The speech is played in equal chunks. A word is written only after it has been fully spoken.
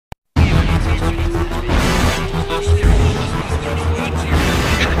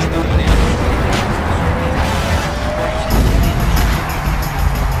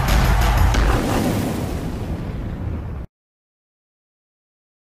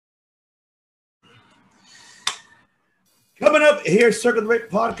Coming up here, Circle the Ring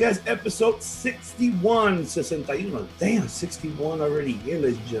Podcast, episode 61. Damn, 61 already here,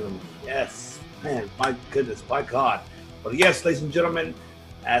 ladies and gentlemen. Yes, man, my goodness, my God. But yes, ladies and gentlemen,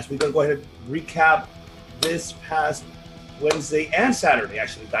 as we're going to go ahead and recap this past Wednesday and Saturday,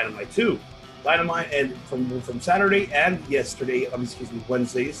 actually, Dynamite 2. Dynamite and from Saturday and yesterday,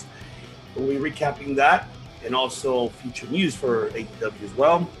 Wednesdays. We'll be recapping that and also feature news for AEW as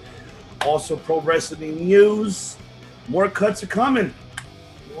well. Also, pro wrestling news. More cuts are coming.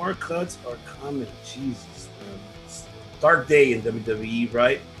 More cuts are coming. Jesus, man. It's a dark day in WWE,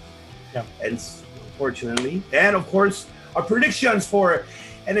 right? Yeah. And unfortunately, and of course, our predictions for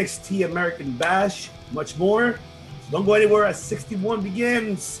NXT American Bash, much more. So don't go anywhere as 61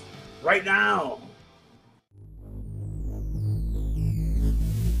 begins right now.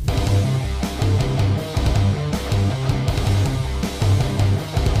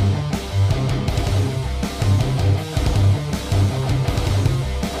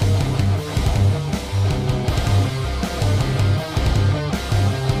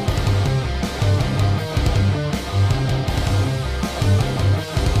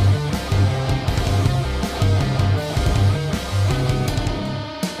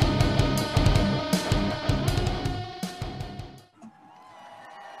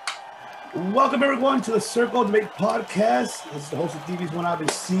 Welcome everyone to the Circle the Ring Podcast. This is the host of DB's One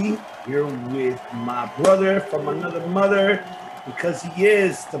IBC, here with my brother from another mother, because he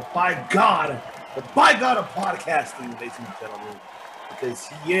is the by God of podcasting, ladies and gentlemen. Because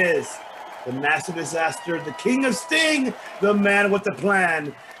he is the master disaster, the king of Sting, the man with the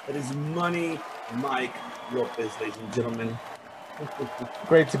plan. That is Money Mike Lopez, ladies and gentlemen.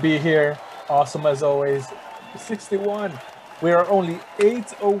 Great to be here. Awesome as always. 61. We are only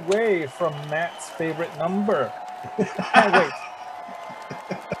 8 away from Matt's favorite number. Can't wait.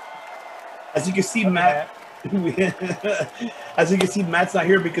 As you can see, Matt. As you can see, Matt's not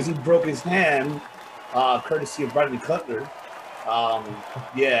here because he broke his hand, courtesy of Bradley Cutler.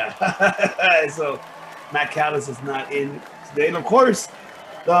 Yeah. So Matt Callis is not in today, and of course,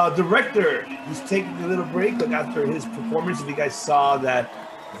 the director. He's taking a little break after his performance. If you guys saw that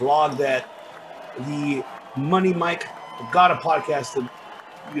vlog that the Money Mike God of podcasting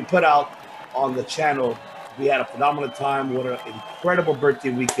we put out on the channel, we had a phenomenal time. What an incredible birthday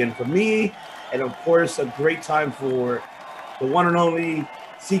weekend for me, and of course a great time for the one and only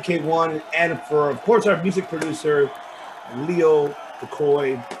CK1, and for of course our music producer Leo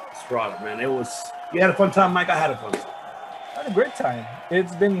DeCoy Estrada. Man, you had a fun time, Mike. I had a fun time. I had a great time.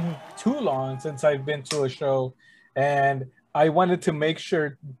 It's been too long since I've been to a show, and I wanted to make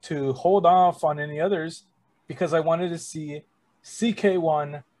sure to hold off on any others because I wanted to see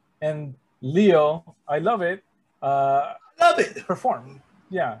CK1 and Leo. I love it. Perform.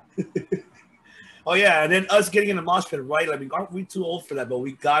 Yeah. Oh, yeah. And then us getting in the mosh pit, right? I mean, aren't we too old for that? But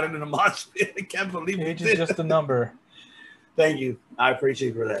we got in the mosh pit. I can't believe we Age did. is just a number. Thank you. I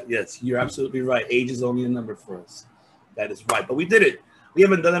appreciate you for that. Yes, you're absolutely right. Age is only a number for us. That is right. But we did it. We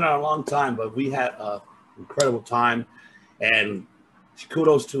haven't done it in a long time, but we had an incredible time. And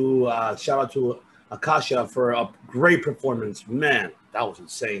kudos to, shout out to Akasha for a great performance. Man, that was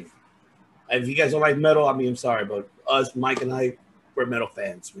insane. If you guys don't like metal, I mean, I'm sorry, but us, Mike and I, we're metal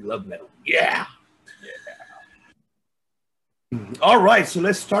fans. We love metal. Yeah. All right, so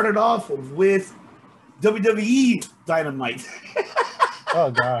let's start it off with WWE Dynamite.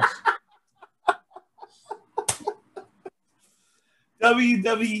 Oh, gosh.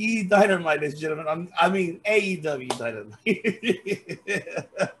 WWE Dynamite, ladies and gentlemen. I mean, AEW Dynamite.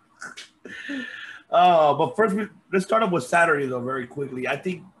 But first, let's start off with Saturday, though, very quickly. I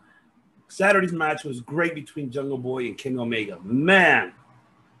think Saturday's match was great between Jungle Boy and Kenny Omega. Man,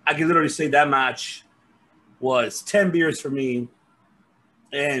 I can literally say that match was 10 beers for me.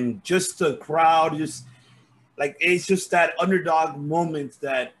 And just the crowd, it's just that underdog moment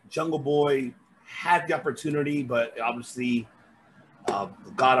that Jungle Boy had the opportunity, but obviously the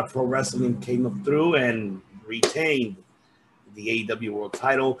God of Pro Wrestling came up through and retained the AEW World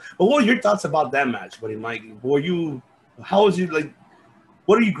Title. But what were your thoughts about that match, buddy Mike? What do you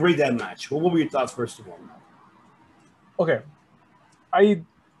grade that match? What were your thoughts first of all? Okay. I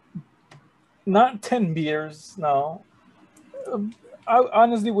not 10 beers, no. I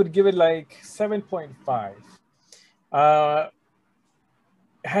honestly would give it like 7.5.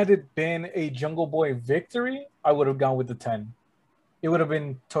 Had it been a Jungle Boy victory, I would have gone with the 10. It would have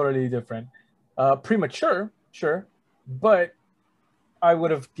been totally different. Premature, sure, but I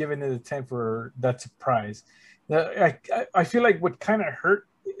would have given it a 10 for that surprise. I feel like what kind of hurt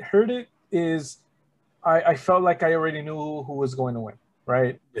it is I felt like I already knew who was going to win,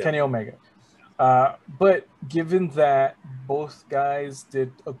 right? Yeah. Kenny Omega. But given that both guys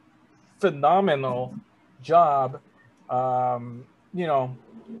did a phenomenal job, you know,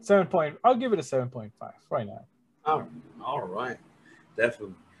 7 point. I'll give it a 7.5 right now. All right,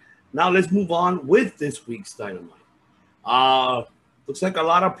 definitely. Now let's move on with this week's Dynamite. Looks like a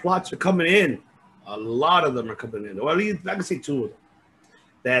lot of plots are coming in. A lot of them are coming in. Well, at least I can say two of them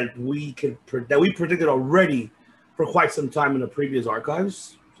that we predicted already for quite some time in the previous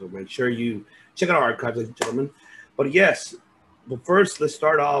archives. So make sure you check out our archives, ladies and gentlemen. But yes, but first let's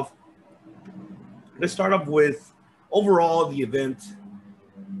start off. Let's start off with overall the event.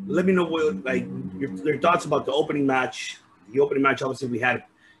 Let me know what like your thoughts about the opening match. The opening match, obviously, we had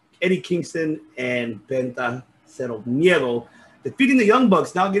Eddie Kingston and Penta Cero Miedo defeating the Young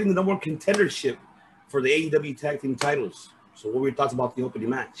Bucks, now getting the number one contendership for the AEW Tag Team titles. So, what were your thoughts about the opening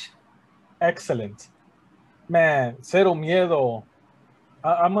match? Excellent, man. Cero Miedo.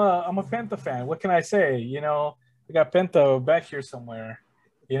 I'm a Penta fan. What can I say? You know, I got Penta back here somewhere.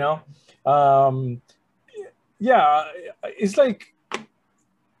 You know, yeah, it's like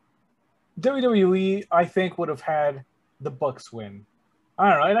WWE. I think would have had the Bucks win. I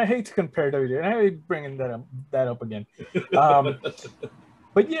don't know, and I hate to compare WWE, and I hate bringing that up again.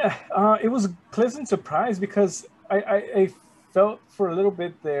 But yeah, it was a pleasant surprise because I felt for a little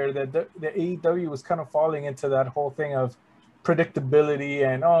bit there that the AEW was kind of falling into that whole thing of predictability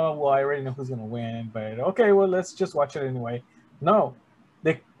and, oh, well, I already know who's going to win, but okay, well, let's just watch it anyway. No,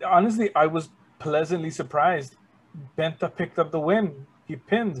 honestly, I was pleasantly surprised. Penta picked up the win. He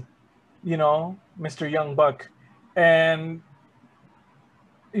pinned, you know, Mr. Young Buck. And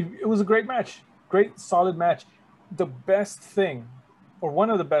it was a great match, great, solid match. The best thing, or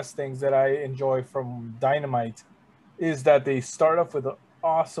one of the best things that I enjoy from Dynamite is that they start off with an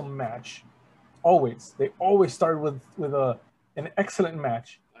awesome match. They always start with an excellent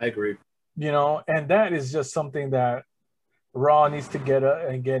match. I agree. You know, and that is just something that Raw needs to get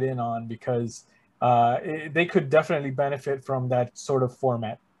in on because they could definitely benefit from that sort of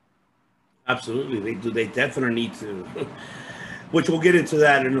format. Absolutely, they do. They definitely need to. Which we'll get into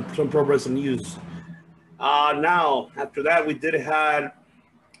that in some pro wrestling news. Now, after that, we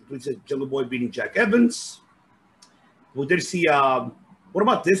said Jungle Boy beating Jack Evans. We did see. What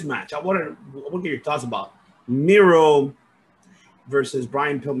about this match? I want to get your thoughts about Miro versus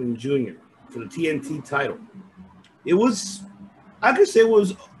Brian Pillman Jr. for the TNT title. I could say it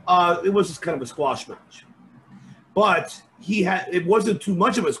was just kind of a squash match, but it wasn't too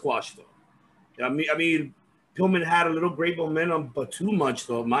much of a squash though. I mean, Pillman had a little great momentum, but too much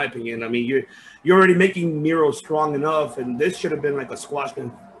though, in my opinion. I mean, you're already making Miro strong enough, and this should have been like a squash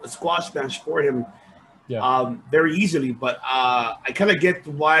match for him. Yeah. Very easily, but I kind of get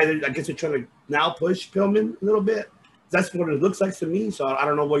why I guess they're trying to now push Pillman a little bit. That's what it looks like to me. So I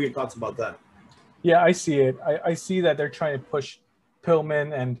don't know what your thoughts about that. Yeah, I see it. I see that they're trying to push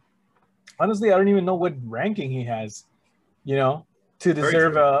Pillman, and honestly, I don't even know what ranking he has, you know, to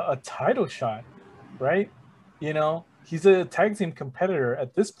deserve a title shot, right? You know, he's a tag team competitor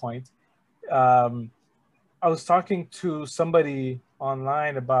at this point. I was talking to somebody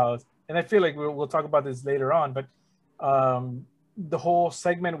online about, and I feel like we'll talk about this later on, but the whole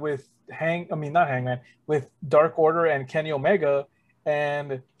segment with with Dark Order and Kenny Omega,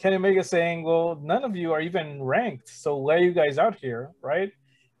 and Kenny Omega saying, well, none of you are even ranked, so why are you guys out here, right?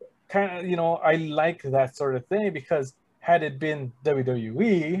 Kind of, you know, I like that sort of thing because had it been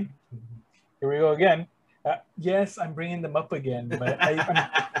WWE, here we go again. Yes, I'm bringing them up again, but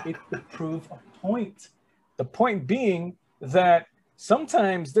it would prove a point. The point being that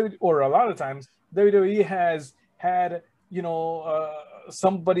sometimes, or a lot of times, WWE has had, you know,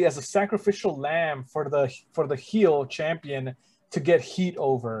 somebody as a sacrificial lamb for the heel champion to get heat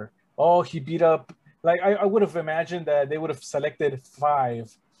over. Oh, he beat up. Like I would have imagined that they would have selected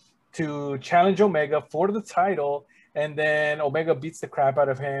 5 to challenge Omega for the title, and then Omega beats the crap out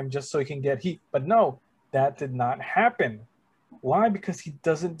of him just so he can get heat. But no, that did not happen. Why? Because he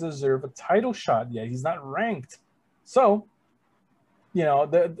doesn't deserve a title shot yet. He's not ranked. So, you know,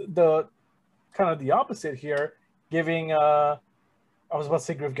 the kind of the opposite here, giving I was about to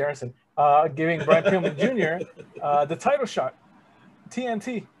say Griff Garrison, giving Brian Pillman Jr. The title shot,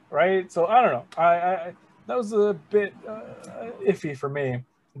 TNT, right? So I don't know. I that was a bit iffy for me,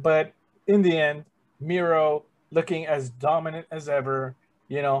 but in the end, Miro looking as dominant as ever.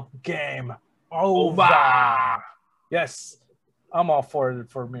 You know, game over. Yes, I'm all for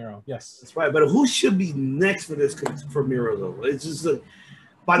Miro. Yes, that's right. But who should be next for Miro though? It's just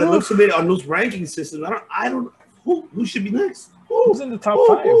by the looks of it on those ranking systems. I don't. Who should be next? Who's in the top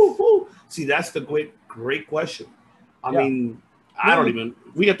 5? See, that's the great question. I mean, I don't even.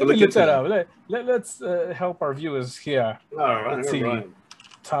 We have to Let me look look that into up. Let's help our viewers here. All right, Let's all see. right.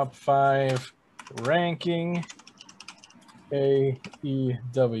 Top 5 ranking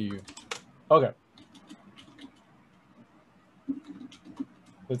AEW. Okay.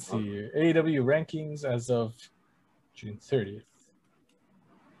 Let's see. AEW rankings as of June 30th.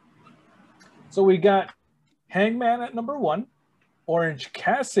 So we got Hangman at number 1, Orange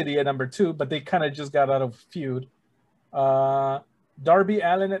Cassidy at number 2, but they kind of just got out of feud. Darby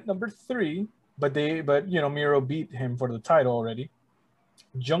Allin at number 3, but Miro beat him for the title already.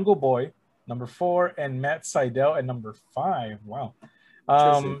 Jungle Boy number 4, and Matt Sydal at number 5. Wow.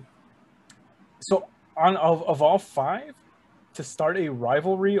 So of all 5, to start a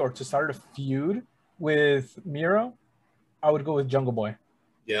rivalry or to start a feud with Miro, I would go with Jungle Boy.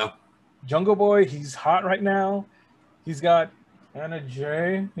 Yeah. Jungle Boy, he's hot right now. He's got Anna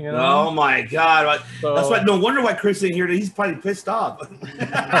Jay, Oh my God! So, that's why. No wonder why Chris ain't here. He's probably pissed off.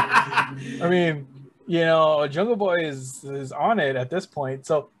 I mean, Jungle Boy is on it at this point.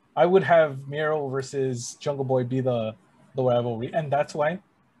 So I would have Miro versus Jungle Boy be the rivalry, and that's why,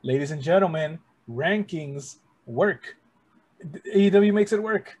 ladies and gentlemen, rankings work. AEW makes it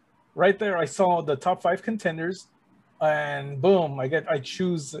work. Right there, I saw the top 5 contenders, and boom, I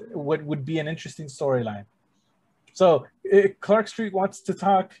choose what would be an interesting storyline. So Clark Street wants to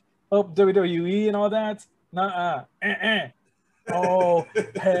talk WWE and all that. Nuh-uh. Oh,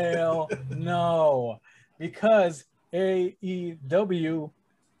 hell no. Because AEW,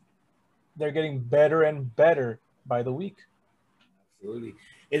 they're getting better and better by the week. Absolutely.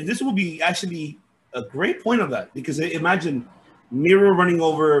 And this will be actually a great point of that, because imagine Miro running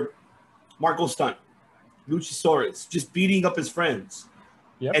over Marco Stunt, Luchasaurus, just beating up his friends.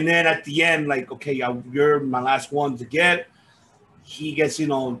 Yep. And then at the end, like, okay, you're my last one to get. He gets,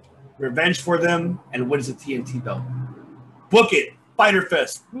 revenge for them and wins the TNT belt. Book it. Fyter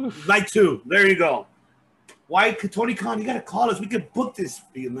Fest. Night 2. There you go. Why, Tony Khan, you got to call us. We could book this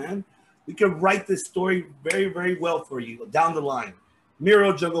for you, man. We could write this story very, very well for you down the line.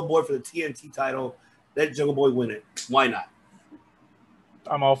 Miro, Jungle Boy for the TNT title. Let Jungle Boy win it. Why not?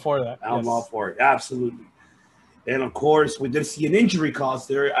 I'm all for that. I'm all for it. Absolutely. And, of course, we did see an injury cause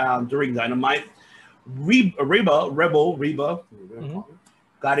there during Dynamite. Reba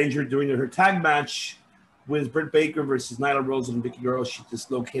got injured during her tag match with Britt Baker versus Nyla Rose and Vicky Guerrero. She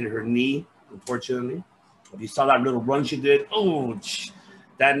dislocated her knee, unfortunately. If you saw that little run she did,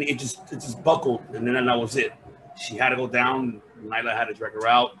 it just buckled, and then that was it. She had to go down. Nyla had to drag her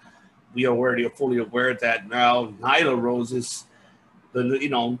out. We are already fully aware that now Nyla Rose is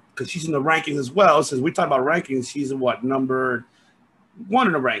because she's in the rankings as well. Since we talk about rankings, she's in number 1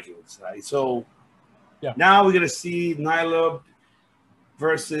 in the rankings, right? So now we're gonna see Nyla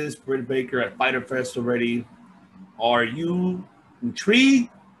versus Britt Baker at Fyter Fest already. Are you intrigued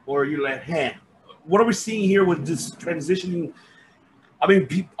or are you like, what are we seeing here with this transitioning? I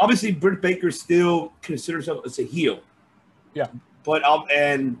mean, obviously Britt Baker still considers herself as a heel. Yeah. But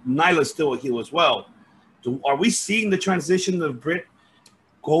and Nyla's still a heel as well. Are we seeing the transition of Britt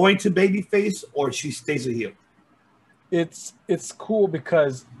going to babyface, or she stays a heel? It's cool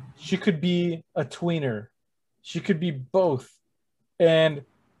because she could be a tweener. She could be both. And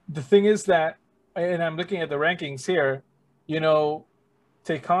the thing is that, and I'm looking at the rankings here,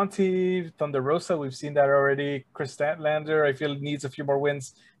 Tay Conti, Thunder Rosa, we've seen that already. Chris Statlander, I feel needs a few more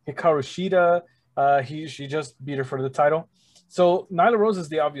wins. Hikaru Shida, she just beat her for the title. So Nyla Rose is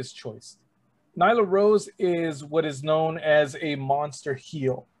the obvious choice. Nyla Rose is what is known as a monster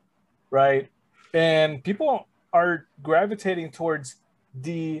heel, right? And people are gravitating towards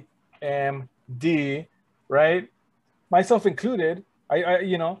DMD, right? Myself included. I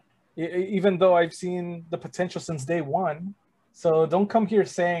even though I've seen the potential since day one. So don't come here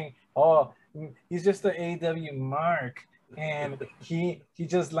saying, oh, he's just an AEW mark and he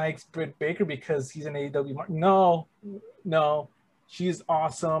just likes Britt Baker because he's an AEW mark. No, she's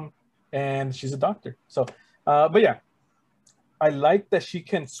awesome and she's a doctor. So, but yeah, I like that she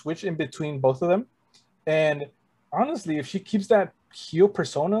can switch in between both of them. And honestly, if she keeps that heel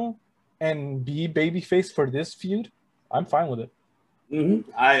persona and be babyface for this feud, I'm fine with it.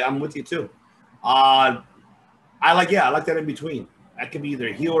 Mm-hmm. I'm with you too. I like that in between. That could be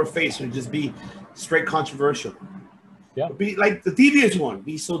either heel or face, or just be straight controversial. Yeah. Be like the devious one.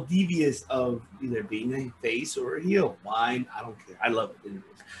 Be so devious of either being a face or a heel. Why? I don't care. I love it.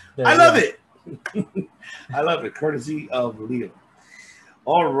 I love it. I love it. Courtesy of Leo.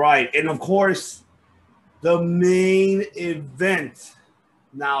 All right. And of course, the main event.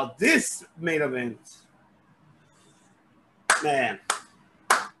 Now, this main event, man,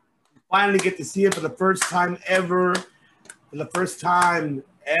 finally get to see it for the first time ever. for the first time,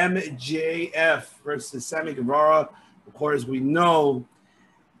 MJF versus Sammy Guevara. Of course, we know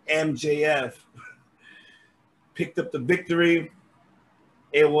MJF picked up the victory.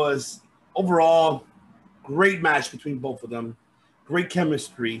 It was overall great match between both of them. Great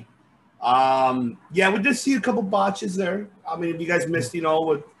chemistry. Yeah, we did see a couple botches there. I mean, if you guys missed,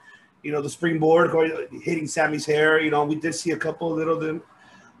 with the springboard hitting Sammy's hair, we did see a couple little them.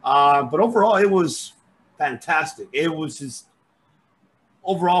 But overall, it was fantastic. It was just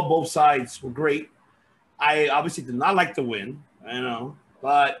overall both sides were great. I obviously did not like the win,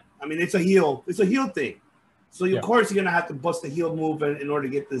 but I mean it's a heel thing. So of course you're gonna have to bust the heel move in order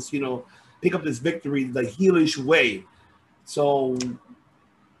to get this, pick up this victory the heelish way. So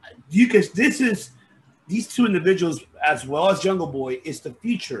these two individuals as well as Jungle Boy is the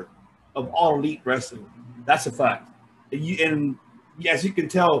future of All Elite Wrestling. That's a fact. And as you can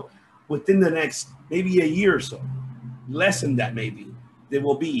tell, within the next maybe a year or so, less than that maybe, there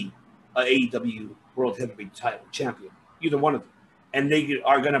will be a AEW World Heavyweight Title champion, either one of them, and they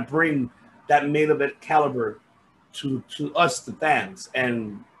are going to bring that main event caliber to us, the fans.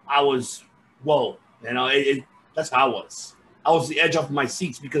 And I was, whoa, that's how I was. I was the edge off my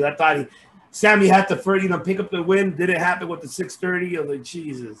seats because I thought Sammy had to first, pick up the win. Didn't happen with the 630. I was like,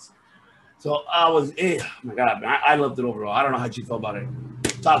 Jesus. So I was, oh my God, man, I loved it overall. I don't know how you felt about it.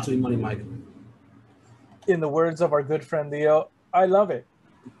 Talk to me, Money Mike. In the words of our good friend Leo, I love it.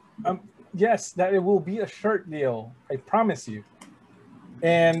 Yes, that it will be a shirt, Leo. I promise you.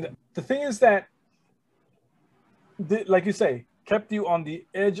 And the thing is that, like you say, kept you on the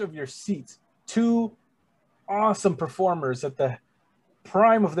edge of your seat. Two awesome performers at the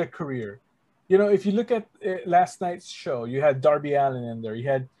prime of their career. If you look at last night's show, you had Darby Allin in there. You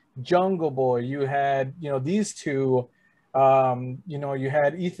had Jungle Boy. You had, these two. You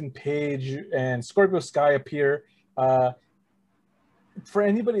had Ethan Page and Scorpio Sky appear. For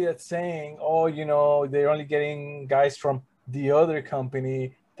anybody that's saying, they're only getting guys from the other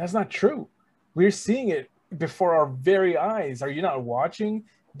company, that's not true. We're seeing it before our very eyes. Are you not watching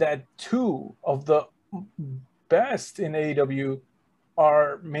that two of the best in AEW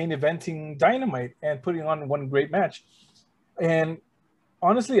are main eventing Dynamite and putting on one great match? And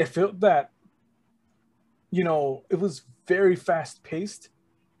honestly, I felt that, it was very fast paced.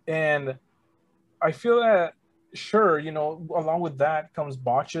 And I feel that, sure, along with that comes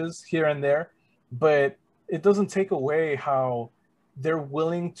botches here and there, but it doesn't take away how they're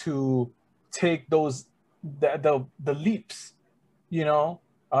willing to take those, the leaps,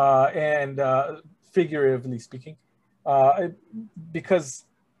 and figuratively speaking, because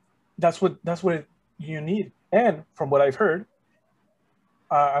that's what you need. And from what I've heard,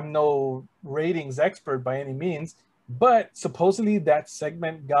 I'm no ratings expert by any means, but supposedly that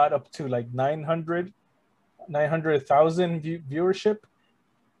segment got up to like 900,000 viewership.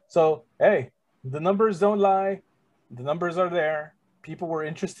 So, hey, the numbers don't lie. The numbers are there. People were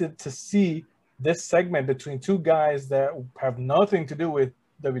interested to see this segment between two guys that have nothing to do with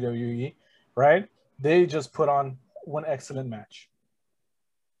WWE, right? They just put on one excellent match.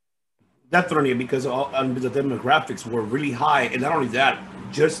 Definitely, because the demographics were really high. And not only that,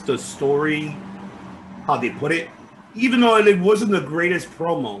 just the story, how they put it, even though it wasn't the greatest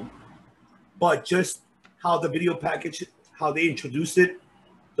promo, but just how the video package, how they introduced it,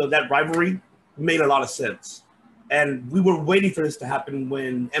 that rivalry made a lot of sense. And we were waiting for this to happen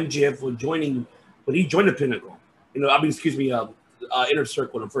when MJF was when he joined the Pinnacle. Inner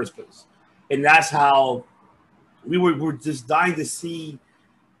Circle in the first place. And that's how we were just dying to see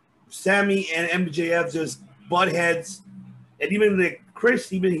Sammy and MJF just butt heads. And even Chris,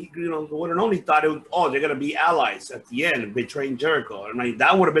 the one and only, thought they're going to be allies at the end, betraying Jericho. And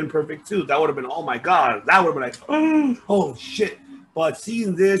that would have been perfect too. That would have been, oh my God. That would have been like, oh shit. But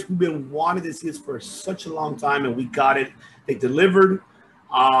seeing this, we've been wanting to see this for such a long time, and we got it. They delivered.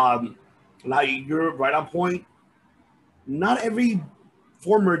 Now you're right on point. Not every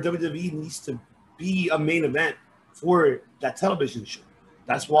former WWE needs to be a main event for that television show.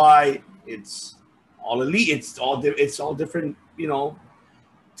 That's why it's all elite. It's all different,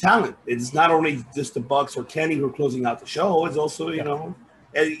 talent. It's not only just the Bucks or Kenny who are closing out the show. It's also,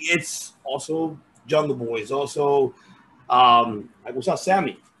 it's also Jungle Boy. It's also we saw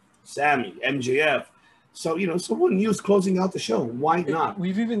Sammy, MJF. So, someone new is closing out the show. Why not?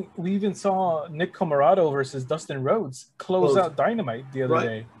 We even saw Nick Comoroto versus Dustin Rhodes close out Dynamite the other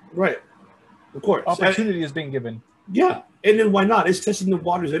day. Right. Of course. Opportunity is being given. Yeah. And then why not? It's testing the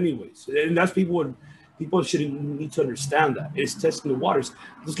waters anyways. And that's people should need to understand that. It's testing the waters.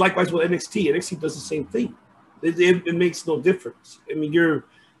 Just likewise with NXT. NXT does the same thing. It makes no difference. I mean, you're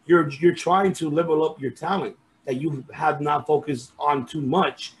trying to level up your talent that you have not focused on too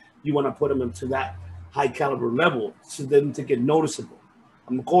much, you want to put them into that high caliber level so them to get noticeable.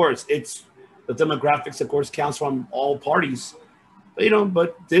 Of course, it's the demographics, of course, counts from all parties.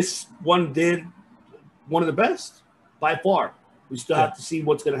 But this one did one of the best by far. We still have to see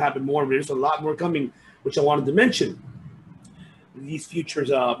what's going to happen more. There's a lot more coming, which I wanted to mention. These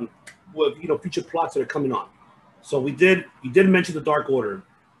futures, future plots that are coming on. So you did mention the Dark Order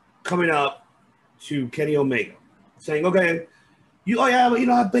coming up to Kenny Omega, saying, okay,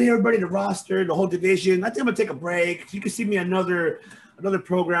 I've been everybody in the roster, the whole division. I think I'm gonna take a break. You can see me another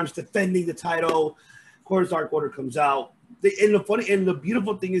programs defending the title. Of course, Dark Order comes out. And the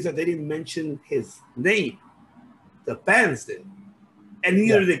beautiful thing is that they didn't mention his name. The fans did, and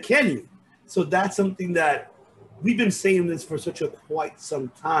neither did Kenny. So that's something that we've been saying this for quite some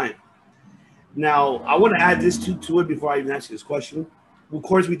time. Now, I want to add this to it before I even ask you this question. Of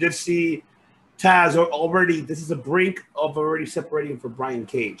course, we did see Taz already. This is a brink of already separating for Brian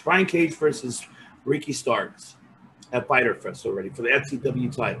Cage. Brian Cage versus Ricky Starks at Fyter Fest already for the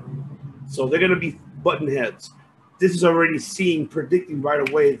FTW title. So they're going to be button heads. This is already predicting right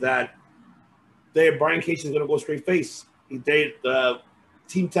away that Brian Cage is going to go straight face.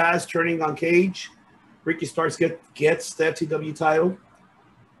 Team Taz turning on Cage. Ricky Starks gets the FTW title,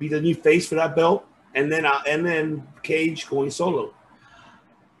 be the new face for that belt, and then Cage going solo.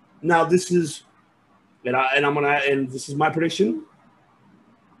 Now this is, and this is my prediction.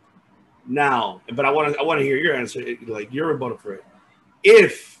 Now, but I want to hear your answer, like your rebuttal for it.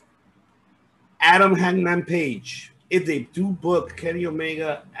 If Adam Hangman Page, if they do book Kenny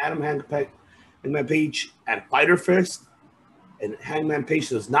Omega, Adam Hangman Page at Fyter Fest, and Hangman Page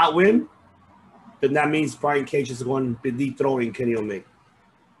does not win, then that means Brian Cage is going to be dethroning Kenny Omega.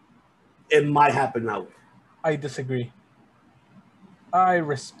 It might happen that way. I disagree. I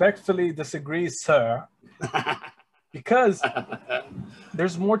respectfully disagree, sir. Because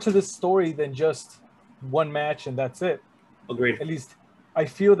there's more to this story than just one match and that's it. Agreed. At least I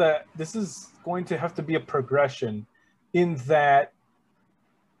feel that this is going to have to be a progression in that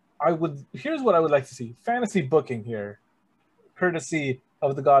here's what I would like to see. Fantasy booking here, courtesy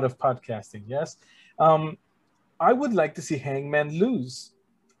of the god of podcasting, yes? I would like to see Hangman lose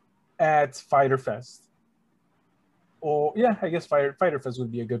at Fyter Fest. Or, yeah, I guess Fyter Fest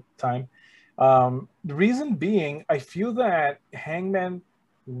would be a good time. The reason being, I feel that Hangman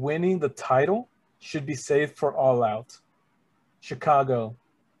winning the title should be saved for All Out, Chicago,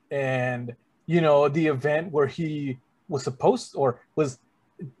 and, the event where he was supposed, or was,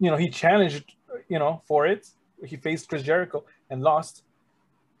 he challenged, for it. He faced Chris Jericho and lost.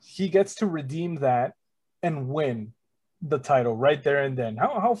 He gets to redeem that and win the title right there and then.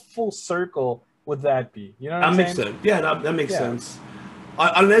 How full circle would that be? You know what I'm saying? That makes sense. Yeah, that makes sense.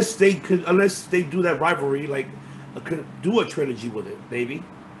 Unless they do that rivalry, like could do a trilogy with it, maybe,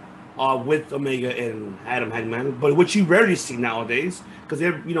 with Omega and Adam Hangman, but which you rarely see nowadays because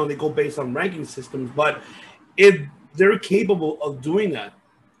they go based on ranking systems. But if they're capable of doing that,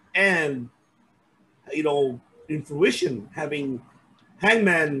 and in fruition having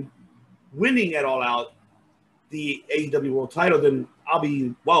Hangman winning at All Out the AEW World Title, then I'll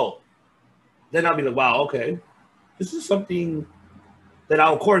be like, wow, okay, this is something that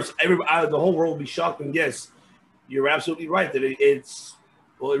of course the whole world will be shocked. And yes, you're absolutely right that it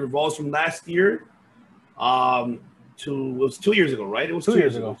revolves from last year it was 2 years ago, right? It was 2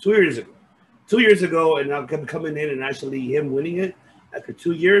 years ago. 2 years ago. 2 years ago, and now coming in and actually him winning it after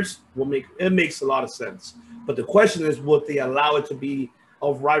 2 years makes a lot of sense. But the question is, would they allow it to be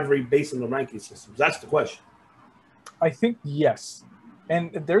a rivalry based on the ranking systems? That's the question. I think yes.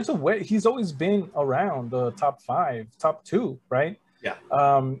 And there's a way. He's always been around the top 5, top 2, right? Yeah.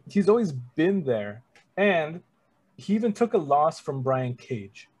 He's always been there. And he even took a loss from Brian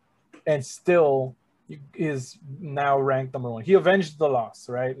Cage and still is now ranked number 1. He avenged the loss,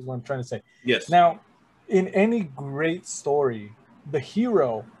 right? Is what I'm trying to say. Yes. Now, in any great story, the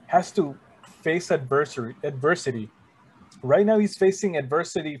hero has to face adversity. Right now, he's facing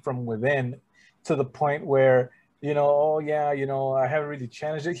adversity from within to the point where, I haven't really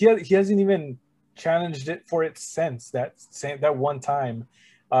challenged it. He hasn't even challenged it for its sense that one time.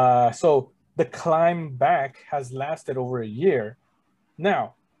 So the climb back has lasted over a year.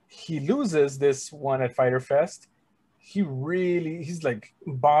 Now, he loses this one at Fyter Fest. He's like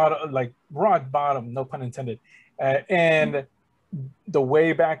rock bottom, no pun intended. And the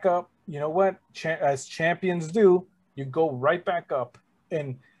way back up, you know what? As champions do, you go right back up.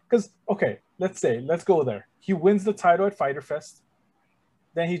 And because, okay, let's go there. He wins the title at Fyter Fest.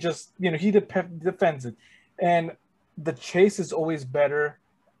 Then he just, he defends it. And the chase is always better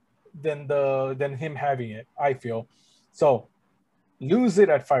than him having it. I feel so. Lose it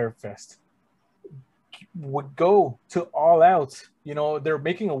at Firefest. Would go to All Out. You know, they're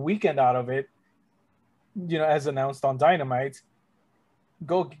making a weekend out of it. You know, as announced on Dynamite.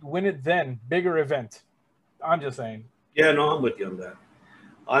 Go win it then. Bigger event. I'm just saying. Yeah, no, I'm with you on that.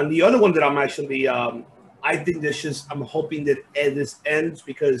 On the other one that I'm actually, I think this just, I'm hoping that this ends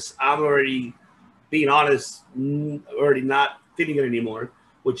because I'm already, being honest, already not feeling it anymore,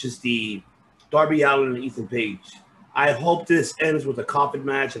 which is the Darby Allin and Ethan Page. I hope this ends with a coffin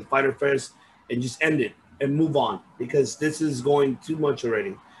match and Fighter Fest and just end it and move on because this is going too much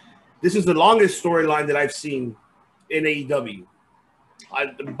already. This is the longest storyline that I've seen in AEW. I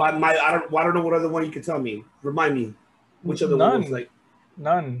don't know what other one you can tell me. Remind me which other one was like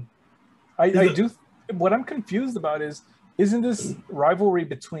none. I do. What I'm confused about isn't this rivalry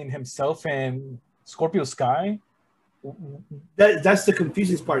between himself and Scorpio Sky? That's the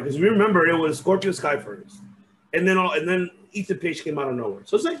confusing part because remember it was Scorpio Sky first, and then Ethan Page came out of nowhere.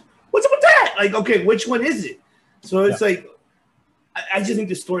 So it's like, what's up with that? Like, okay, which one is it? So it's like, I just think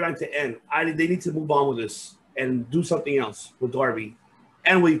the storyline to end. They need to move on with this and do something else with Darby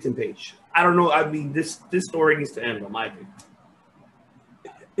and with Ethan Page. I don't know. I mean, this story needs to end, in my opinion.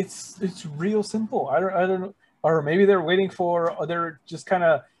 It's real simple. I don't know, or maybe they're waiting for, or they're just kind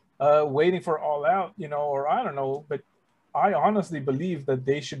of waiting for All Out, you know, or I don't know. But I honestly believe that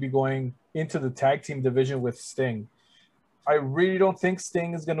they should be going into the tag team division with Sting. I really don't think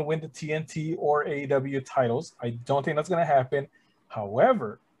Sting is going to win the TNT or AEW titles. I don't think that's going to happen.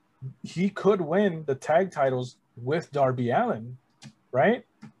 However, he could win the tag titles with Darby Allin, right?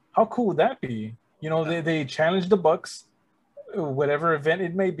 How cool would that be? You know, they challenge the Bucks, whatever event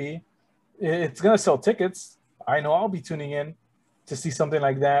it may be. It's going to sell tickets. I know I'll be tuning in to see something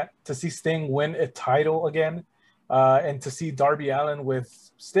like that, to see Sting win a title again, and to see Darby Allin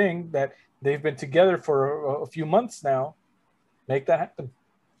with Sting, that they've been together for a few months now. Make that happen.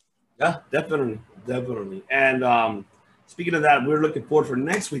 Yeah, definitely. And speaking of that, we're looking forward for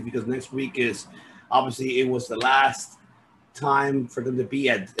next week because next week is obviously it was the last time for them to be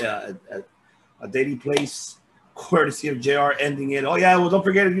at a daily place, courtesy of JR ending it. Oh yeah, well don't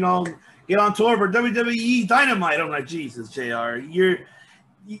forget, you know, get on tour for WWE Dynamite. I'm like, Jesus, JR,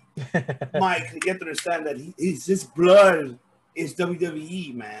 Mike, you have to understand that his blood is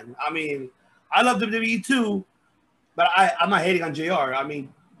WWE, man. I mean, I love WWE too, but I'm not hating on JR. I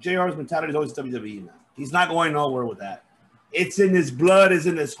mean, JR's mentality is always WWE, man. He's not going nowhere with that. It's in his blood, it's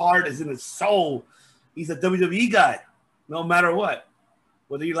in his heart, it's in his soul. He's a WWE guy, no matter what.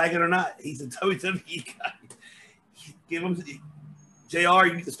 Whether you like it or not, he's a WWE guy. Give him JR,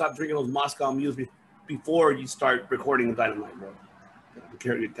 you need to stop drinking those Moscow mules before you start recording the Dynamite, bro.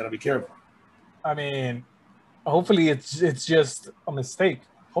 You gotta be careful. I mean, hopefully it's just a mistake.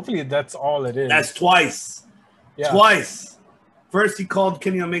 Hopefully that's all it is. That's twice. Yeah. Twice. First he called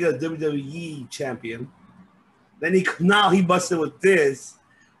Kenny Omega WWE champion. Then he busted with this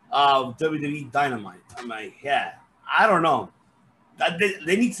WWE Dynamite. I'm like, yeah, I don't know.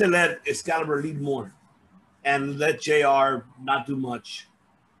 They need to let Excalibur lead more and let JR not do much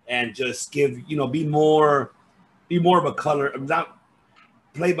and just give, you know, be more of a color, not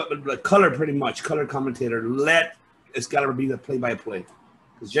play, but color pretty much, color commentator. Let Excalibur be the play-by-play.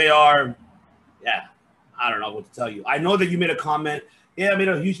 Because JR, yeah, I don't know what to tell you. I know that you made a comment. Yeah, I made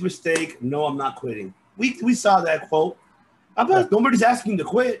a huge mistake. No, I'm not quitting. We saw that quote. Nobody's asking to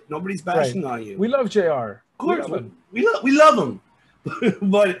quit. Nobody's bashing on you. We love JR. Of course, we love him.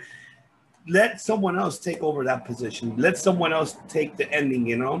 But let someone else take over that position. Let someone else take the ending,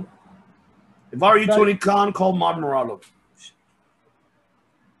 you know? If I were you, Tony Khan, call Martin Morales.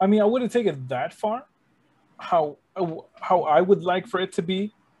 I mean, I wouldn't take it that far. How I would like for it to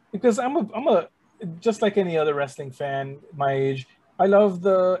be, because I'm a just like any other wrestling fan my age, I love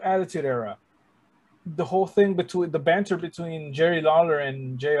the Attitude Era. The whole thing between the banter between Jerry Lawler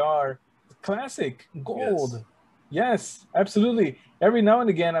and JR, classic gold. Yes, absolutely. Every now and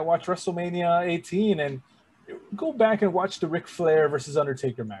again, I watch WrestleMania 18 and go back and watch the Ric Flair versus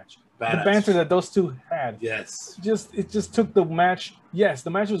Undertaker match. Badass. The banter that those two had. Yes. It just took the match. Yes, the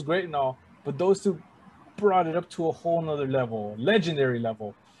match was great and all, but those two brought it up to a whole nother level, legendary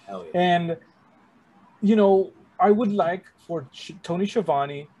level. Hell yeah. And, you know, I would like for Tony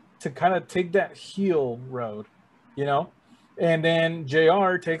Schiavone to kind of take that heel road, you know? And then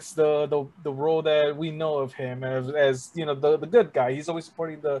JR takes the role that we know of him as you know, the good guy. He's always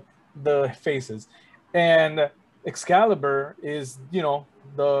supporting the faces. And Excalibur is, you know,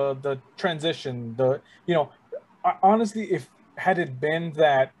 the transition, you know, honestly, had it been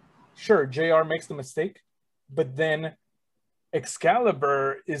that, sure, JR makes the mistake, but then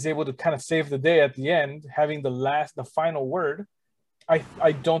Excalibur is able to kind of save the day at the end, having the final word,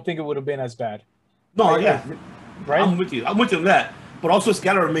 I don't think it would have been as bad. No, yeah, right. I'm with you. I'm with you on that. But also,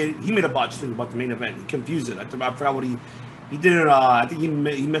 Excalibur made a botch thing about the main event. He confused it. I forgot what he didn't. I think he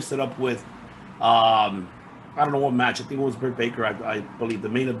messed it up with. I don't know what match. I think it was Britt Baker. I believe the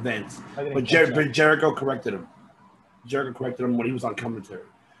main event. But Jericho corrected him. Jericho corrected him when he was on commentary.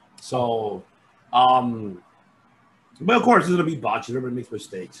 So, but of course, there's gonna be botches. Everybody makes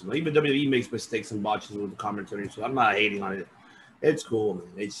mistakes. Even WWE makes mistakes and botches with the commentary. So I'm not hating on it. It's cool, man.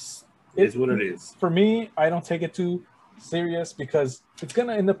 It's what it is. For me, I don't take it too serious because it's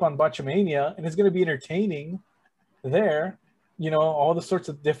gonna end up on Botchamania and it's gonna be entertaining there. All the sorts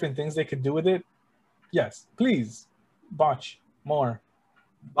of different things they could do with it. Yes, please, botch more.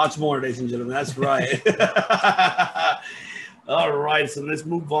 Botch more, ladies and gentlemen. That's right. All right, so let's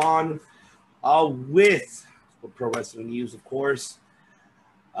move on with pro wrestling news, of course.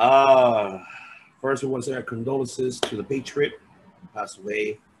 First, we want to say our condolences to the Patriot who passed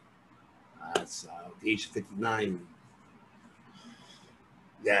away at the age of 59.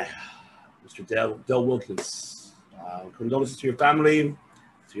 Yeah, Mr. Del Wilkins. Condolences to your family,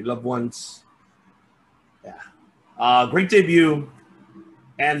 to your loved ones. Yeah. Great debut.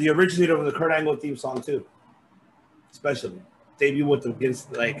 And the originator of the Kurt Angle theme song, too. Especially. Debut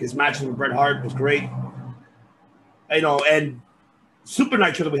against his matches with Bret Hart was great. And Super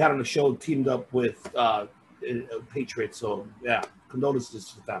Nitro that we had on the show teamed up with Patriot. So, yeah, condolences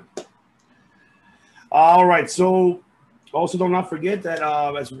to the family. All right, so also do not forget that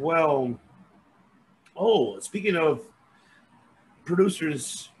as well. Oh, speaking of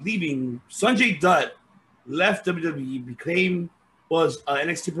producers leaving, Sanjay Dutt left WWE, was an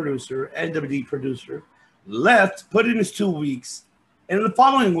NXT producer and WWE producer, left, put in his 2 weeks, and the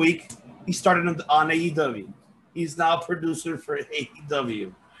following week, he started on AEW. He's now a producer for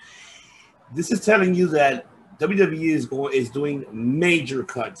AEW. This is telling you that WWE is doing major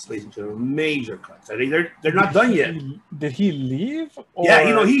cuts, ladies and gentlemen, major cuts. They're not done yet. Did he leave?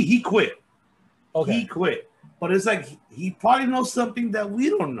 Yeah, he quit. Okay. He quit. But it's like he probably knows something that we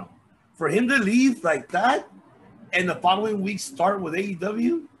don't know. For him to leave like that and the following week start with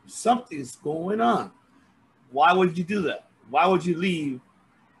AEW, something's going on. Why would you do that? Why would you leave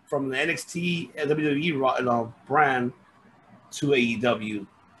from the NXT and WWE brand to AEW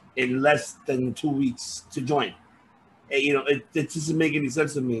in less than 2 weeks to join? It doesn't make any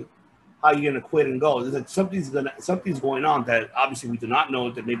sense to me. How you're gonna quit and go? It's like something's going on that obviously we do not know.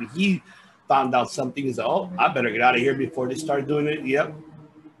 That maybe he found out something. Is I better get out of here before they start doing it. Yep,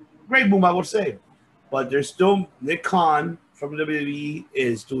 great move, I would say. But there's still Nick Khan from WWE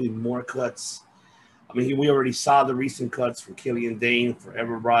is doing more cuts. I mean, we already saw the recent cuts from Killian Dane,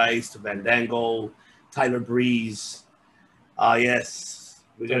 Forever Rise to Fandango, Tyler Breeze. Yes,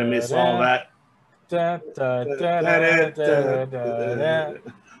 we're gonna miss all that.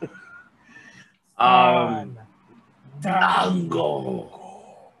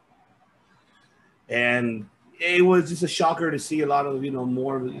 Dango. And it was just a shocker to see a lot of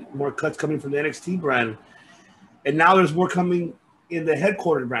more cuts coming from the NXT brand, and now there's more coming in the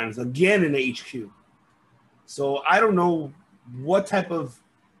headquartered brands again in the HQ. So I don't know what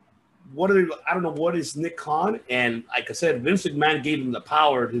is Nick Khan, and like I said, Vince McMahon gave him the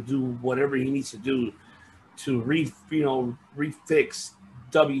power to do whatever he needs to do to refix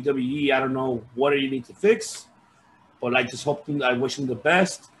WWE. I don't know what he needs to fix, but I just I wish him the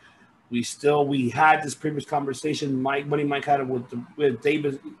best. We had this previous conversation, Money Mike had it with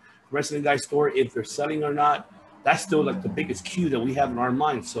David Wrestling Guy store, if they're selling or not. That's still like the biggest cue that we have in our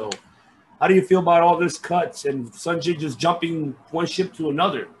mind. So how do you feel about all this cuts and Sanjay just jumping one ship to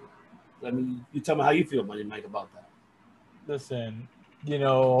another? I mean, you tell me how you feel, Money Mike, about that. Listen,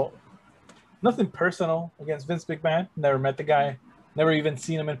 nothing personal against Vince McMahon. Never met the guy, never even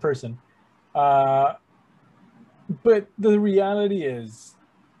seen him in person. But the reality is,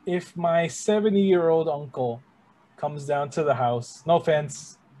 if my 70-year-old uncle comes down to the house, no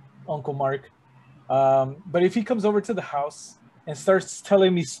offense, Uncle Mark, but if he comes over to the house and starts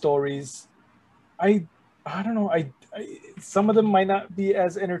telling me stories, I don't know. Some of them might not be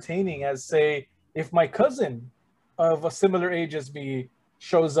as entertaining as, say, if my cousin of a similar age as me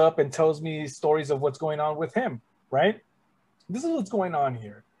shows up and tells me stories of what's going on with him, right? This is what's going on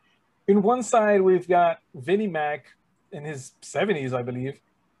here. In one side, we've got Vinnie Mac in his 70s, I believe,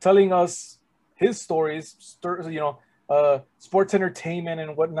 telling us his stories, sports entertainment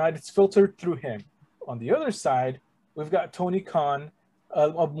and whatnot. It's filtered through him. On the other side, we've got Tony Khan,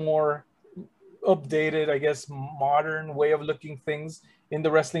 a more updated, I guess, modern way of looking things in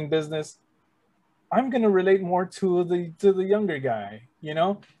the wrestling business, I'm gonna relate more to the younger guy, you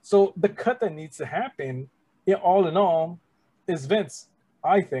know. So the cut that needs to happen, all in all, is Vince.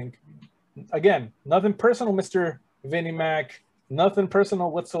 I think. Again, nothing personal, Mister Vinnie Mac. Nothing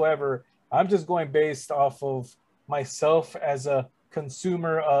personal whatsoever. I'm just going based off of myself as a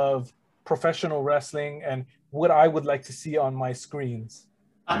consumer of professional wrestling and what I would like to see on my screens.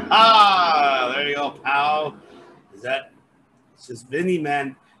 Ah, there you go, pal. Is that it's just Vinny,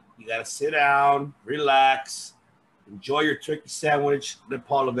 man? You gotta sit down, relax, enjoy your turkey sandwich. Let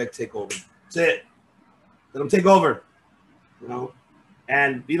Paul Levesque take over. That's it. Let him take over. You know,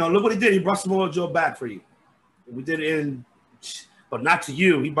 and look what he did. He brought Samoa Joe back for you. We did it but not to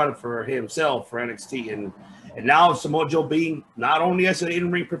you. He brought it for himself for NXT, and now Samoa Joe being not only as an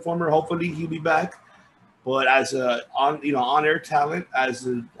in-ring performer, hopefully he'll be back, but as a on-air talent, as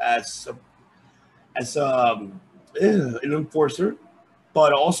an enforcer,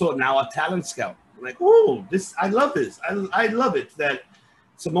 but also now a talent scout. Like, oh, this I love this. I love it that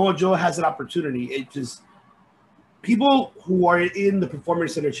Samoa Joe has an opportunity. It just people who are in the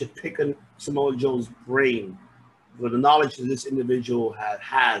Performance Center should pick on Samoa Joe's brain for the knowledge that this individual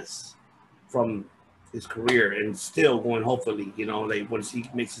has from his career and still going, hopefully, like once he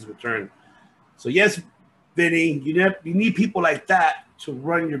makes his return. So yes, Vinny, you need people like that to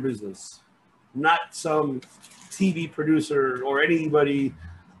run your business, not some TV producer or anybody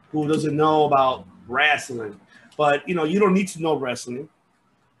who doesn't know about wrestling. But you don't need to know wrestling,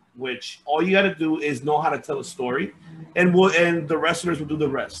 which all you got to do is know how to tell a story, and the wrestlers will do the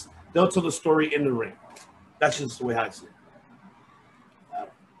rest. They'll tell the story in the ring. That's just the way I see it.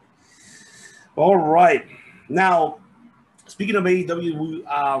 All right. Now, speaking of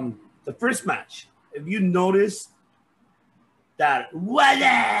AEW, the first match, if you noticed that,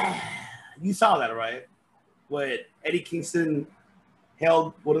 you saw that, right? What Eddie Kingston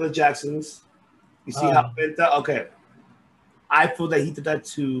held one of the Jacksons. You see how bent that? Okay. I feel that he did that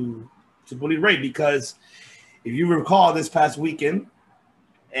to Bully Ray because if you recall this past weekend,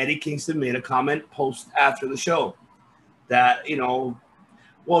 Eddie Kingston made a comment post after the show that,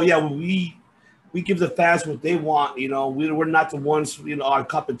 well, yeah, we give the fans what they want. We're not the ones, our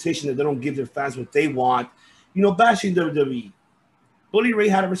competition that they don't give their fans what they want, bashing WWE. Bully Ray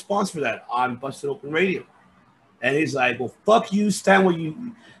had a response for that on Busted Open Radio. And he's like, well, fuck you, stand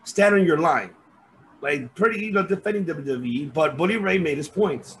on your line. Like, pretty, defending WWE, but Bully Ray made his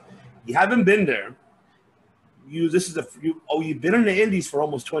points. You haven't been there. You've been in the Indies for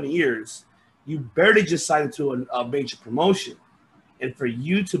almost 20 years. You barely just signed to a major promotion. And for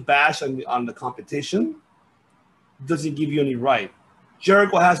you to bash on the competition doesn't give you any right.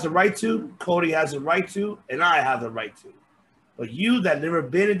 Jericho has the right to, Cody has the right to, and I have the right to. But you that never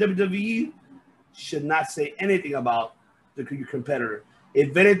been in WWE should not say anything about your competitor.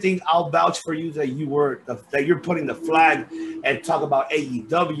 If anything, I'll vouch for you that you're putting the flag and talk about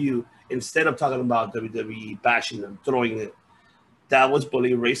AEW instead of talking about WWE, bashing them, throwing it. That was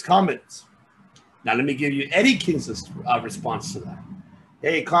Bully Ray's comments. Now let me give you Eddie Kingston's response to that.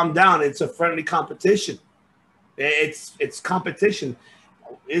 Hey, calm down. It's a friendly competition. It's competition.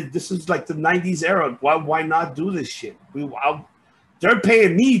 This is like the 90s era. Why not do this shit? They're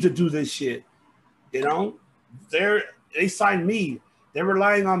paying me to do this shit. They signed me. They're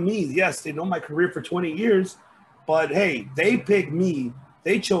relying on me. Yes, they know my career for 20 years, but hey, they picked me.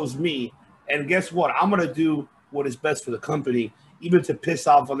 They chose me. And guess what? I'm going to do what is best for the company, even to piss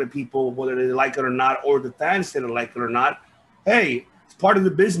off other people, whether they like it or not, or the fans that like it or not. Hey, it's part of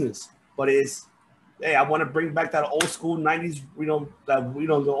the business, but I want to bring back that old school 90s,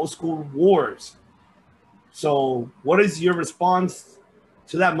 the old school wars. So what is your response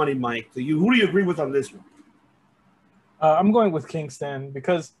to that, Money Mike? Who do you agree with on this one? I'm going with Kingston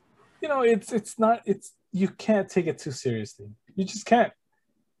because, you can't take it too seriously. You just can't.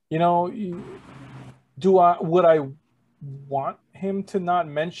 Would I want him to not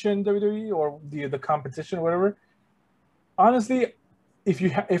mention WWE or the competition or whatever? Honestly,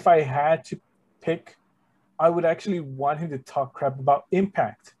 if I had to pick, I would actually want him to talk crap about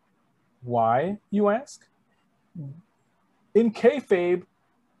Impact. Why, you ask? In kayfabe,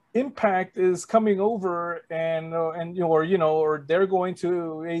 Impact is coming over or they're going to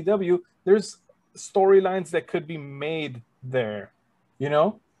AEW. There's storylines that could be made there,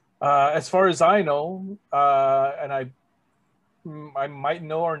 as far as I know, and I might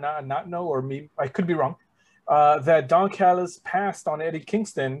know or not know, or I could be wrong, that Don Callis passed on Eddie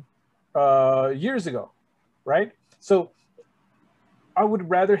Kingston years ago, right? So I would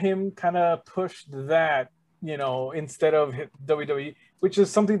rather him kind of push that, instead of WWE, which is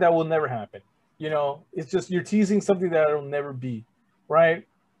something that will never happen. It's just you're teasing something that will never be, right?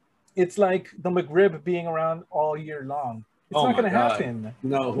 It's like the McRib being around all year long. It's Oh not my going to God. happen.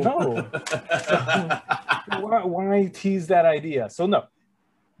 No. No. So why tease that idea? So no,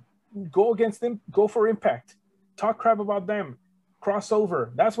 go against them. Go for Impact. Talk crap about them.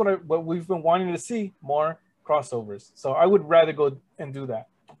 Crossover. That's what we've been wanting to see, more crossovers. So I would rather go and do that.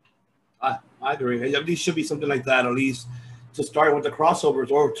 I agree. At least should be something like that, at least to start with the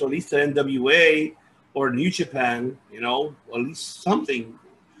crossovers, or to at least the NWA or New Japan, at least something.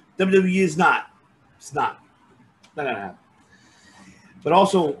 WWE is not. It's not. It's not gonna happen. But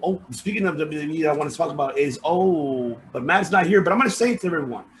also, speaking of WWE, I want to talk about is but Matt's not here. But I'm gonna say it to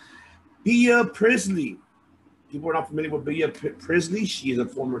everyone: Bea Priestley. People are not familiar with Bea Priestley. She is a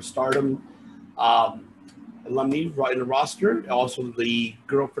former Stardom alumni in the roster. Also, the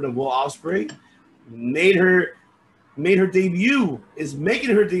girlfriend of Will Ospreay made her debut. Is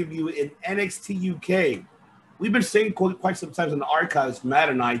making her debut in NXT UK. We've been saying quite sometimes in the archives, Matt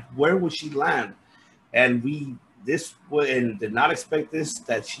and I, where would she land? And did not expect this,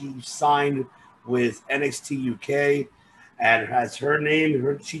 that she signed with NXT UK and has her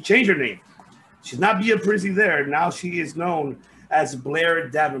name. She changed her name. She's not Bea Priestley there. Now she is known as Blair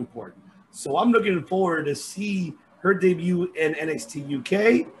Davenport. So I'm looking forward to see her debut in NXT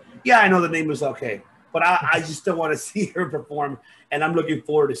UK. Yeah, I know the name is okay, but I just don't want to see her perform. And I'm looking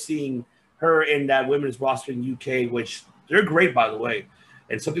forward to seeing her in that women's roster in UK, which they're great, by the way.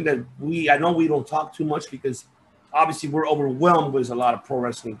 And something that I know we don't talk too much because obviously we're overwhelmed with a lot of pro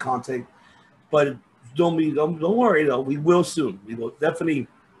wrestling content. But don't worry though, we will soon. We will definitely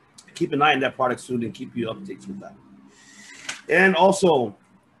keep an eye on that product soon and keep you updates with that. And also,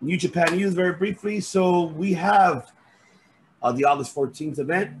 New Japan News very briefly. So we have the August 14th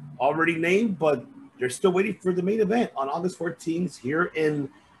event already named, but they're still waiting for the main event on August 14th here in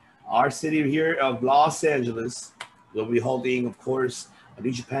our city here of Los Angeles. We'll be holding, of course, a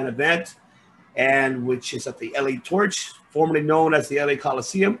New Japan event, and which is at the LA Torch, formerly known as the LA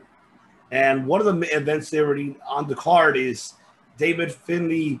Coliseum. And one of the events they already on the card is David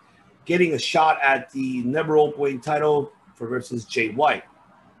Finlay getting a shot at the never openweight title versus Jay White.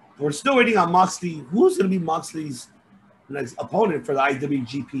 We're still waiting on Moxley. Who's going to be Moxley's next opponent for the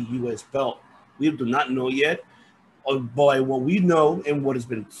IWGP US belt? We do not know yet. By what we know and what has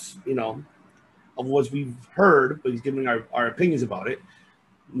been, of what we've heard, but he's giving our opinions about it.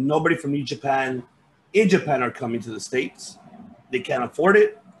 Nobody from New Japan in Japan are coming to the States. They can't afford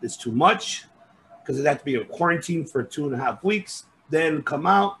it. It's too much because they have to be in quarantine for 2.5 weeks, then come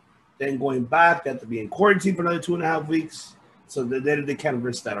out, then going back. They have to be in quarantine for another 2.5 weeks. So they can't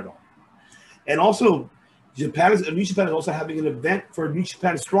risk that at all. And also, New Japan is also having an event for New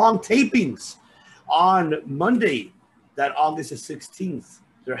Japan Strong tapings on Monday, that August the 16th.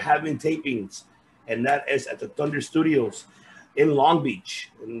 They're having tapings, and that is at the Thunder Studios in Long Beach.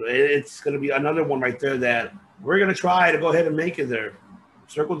 And it's going to be another one right there that we're going to try to go ahead and make it there.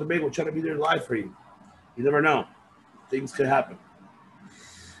 Circle the Bay will try to be there live for you. You never know. Things could happen.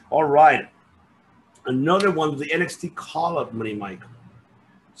 All right. Another one was the NXT call-up, Money Mike.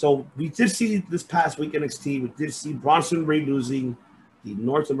 So we did see this past week NXT, we did see Bronson Reed losing the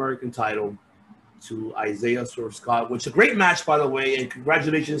North American title to Isaiah Swerve Scott, which is a great match, by the way, and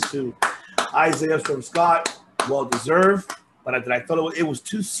congratulations to Isaiah Swerve Scott. Well deserved, but I thought it was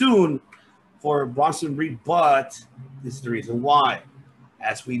too soon for Bronson Reed, but this is the reason why.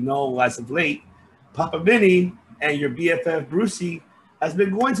 As we know, as of late, Papa Vinny and your BFF Brucey has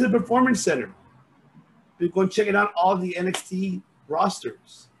been going to the Performance Center. Been going checking out all the NXT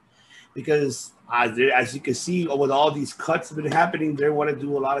rosters because as you can see, with all these cuts have been happening, they want to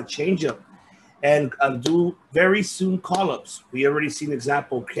do a lot of change up and do very soon call-ups. We already seen an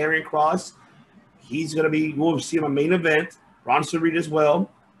example. Karrion Kross, we'll see him on main event. Bronson Reed as well.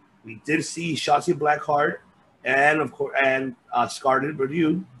 We did see Shotzi Blackheart and of course Scarlett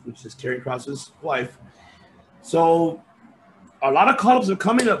Bordeaux, which is Karrion Kross's wife. So a lot of call-ups are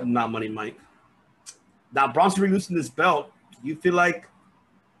coming up now, Money Mike. Now, Bronson Reed losing this belt, do you feel like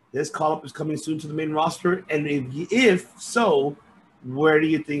this call-up is coming soon to the main roster? And if so, where do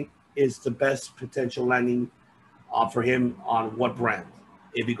you think is the best potential landing for him on what brand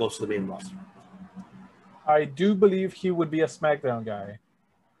if he goes to the main roster? I do believe he would be a SmackDown guy.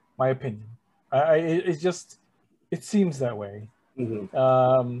 My opinion. It seems that way.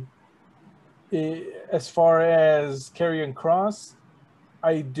 Mm-hmm. As far as Karrion Kross,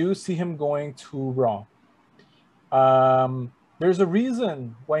 I do see him going to Raw. There's a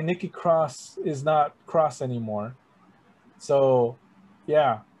reason why Nikki Cross is not Cross anymore. So,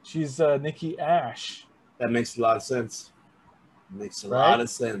 yeah, she's Nikki Ash. That makes a lot of sense. Makes a lot of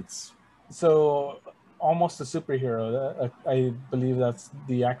sense. So, almost a superhero. I believe that's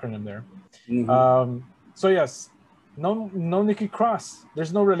the acronym there. Mm-hmm. So yes, no Nikki Cross.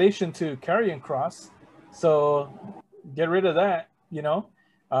 There's no relation to Karrion Kross, so get rid of that. Yeah,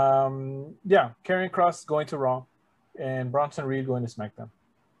 Karrion Kross going to Raw, and Bronson Reed going to SmackDown.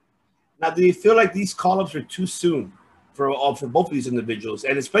 Now, do you feel like these call-ups are too soon for both of these individuals,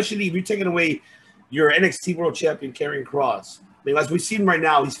 and especially if you're taking away your NXT World Champion Karrion Kross? I mean, as we've seen right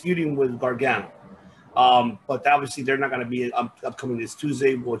now, he's feuding with Gargano. But obviously, they're not going to be upcoming this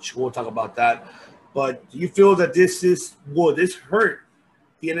Tuesday, which we'll talk about that. But do you feel that will this hurt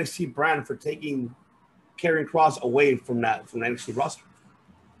the NXT brand for taking Karrion Kross away from the NXT roster?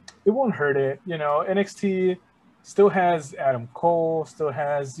 It won't hurt it. NXT still has Adam Cole, still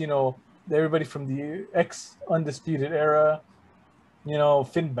has, everybody from the ex-Undisputed Era.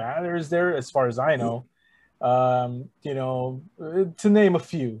 Finn Balor is there, as far as I know. To name a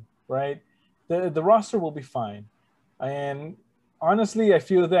few, right? The roster will be fine. And honestly, I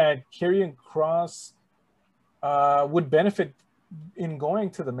feel that Karrion Kross would benefit in going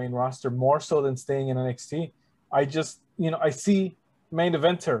to the main roster more so than staying in NXT. I see main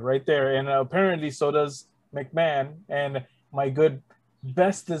eventer right there, and apparently so does McMahon and my good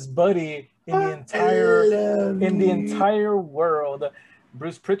bestest buddy in the entire world,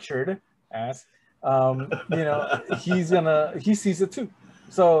 Bruce Pritchard, he sees it too.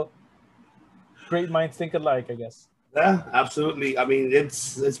 So great minds think alike, I guess. Yeah, absolutely. I mean,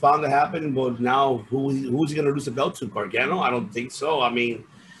 it's bound to happen. But now, who's he going to lose the belt to? Gargano? I don't think so. I mean,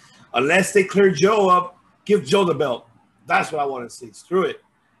 unless they clear Joe up, give Joe the belt. That's what I want to see. Screw it.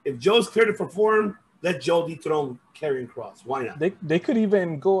 If Joe's cleared to perform, let Joe dethrone Karrion Kross. Why not? They could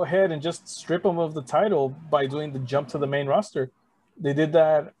even go ahead and just strip him of the title by doing the jump to the main roster. They did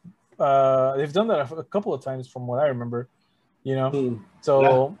that. They've done that a couple of times from what I remember.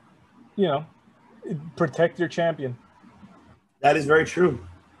 Protect your champion. That is very true.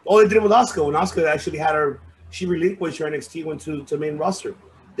 Oh, they did it with Asuka. When Asuka actually she relinquished her NXT, went to the main roster.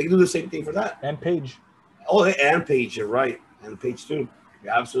 They can do the same thing for that. And Paige. Oh, and Paige, you're right. And Paige too.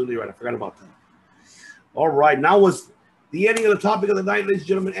 You're absolutely right. I forgot about that. All right. Now was the ending of the topic of the night, ladies and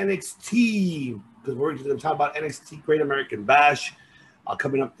gentlemen, NXT. Because we're going to talk about NXT Great American Bash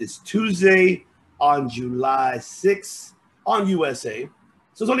coming up this Tuesday on July 6th on USA.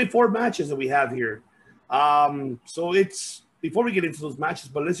 So there's only 4 matches that we have here. So it's before we get into those matches,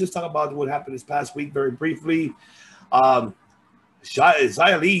 but let's just talk about what happened this past week very briefly.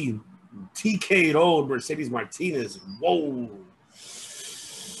 Xia Li TKO'd Mercedes Martinez. Whoa.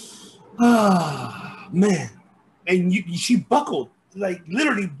 Ah, man. And she buckled, like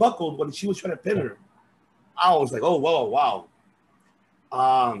literally buckled when she was trying to pin her. I was like, oh, wow.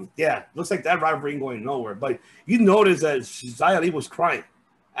 Yeah, looks like that rivalry ain't going nowhere. But you notice that Xia Li was crying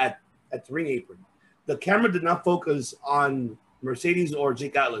at the ring apron. The camera did not focus on Mercedes or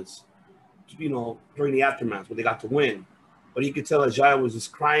Jake Atlas, during the aftermath when they got to win. But you could tell that Xia was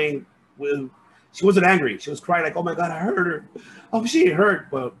just crying. She wasn't angry. She was crying like, oh, my God, I hurt her. Oh, she ain't hurt,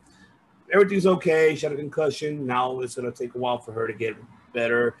 but everything's okay. She had a concussion. Now it's going to take a while for her to get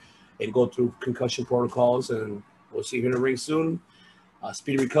better and go through concussion protocols. And we'll see her in the ring soon.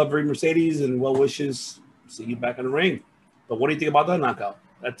 Speedy recovery, Mercedes, and well wishes. See you back in the ring. But what do you think about that knockout,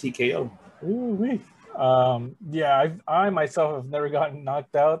 that TKO? Yeah, I myself have never gotten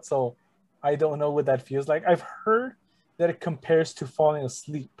knocked out, so I don't know what that feels like. I've heard that it compares to falling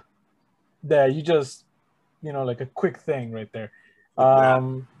asleep. That you just, like a quick thing right there.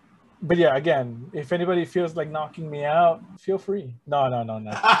 But yeah, again, if anybody feels like knocking me out, feel free. No.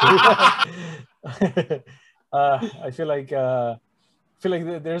 I feel like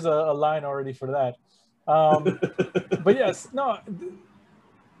there's a line already for that. But yes, no,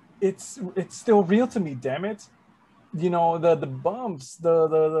 it's still real to me. Damn it, the bumps,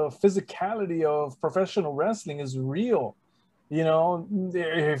 the physicality of professional wrestling is real.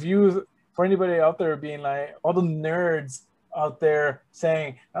 For anybody out there being like all the nerds out there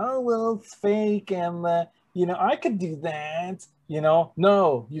saying, oh, well, it's fake and I could do that,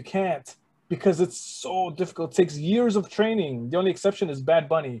 no, you can't, because it's so difficult. It takes years of training. The only exception is Bad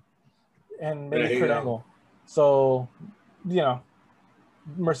Bunny and maybe Kurt Angle. So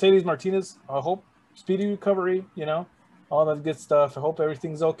Mercedes Martinez, I hope speedy recovery, all that good stuff. I hope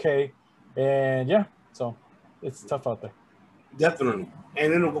everything's okay. And yeah, so it's tough out there. Definitely.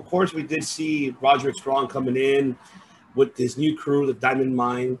 And then, of course, we did see Roderick Strong coming in with his new crew, the Diamond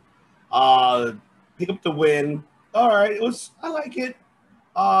Mine. Pick up the win. All right. I like it.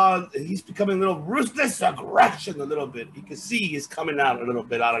 He's becoming a little ruthless aggression a little bit. You can see it's coming out a little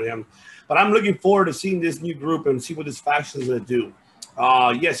bit out of him. But I'm looking forward to seeing this new group and see what this faction is going to do.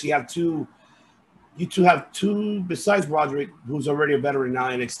 Yes, you have 2 you two have two, besides Roderick, who's already a veteran now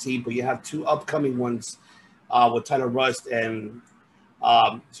in NXT, but you have two upcoming ones with Tyler Rust and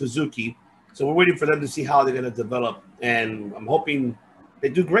Suzuki. So we're waiting for them to see how they're going to develop. And I'm hoping they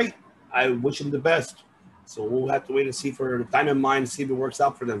do great. I wish them the best. So we'll have to wait and see for Diamond Mine, see if it works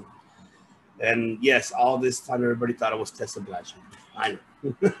out for them. And yes, all this time everybody thought it was Tessa Blanchard. I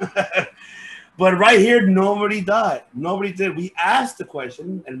know. But right here, nobody died. Nobody did. We asked the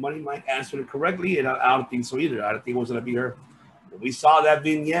question, and Money Mike answered it correctly, and I don't think so either. I don't think it was going to be her. When we saw that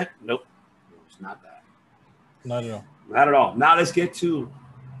vignette, nope, it was not that. Not at all. Not at all. Now let's get to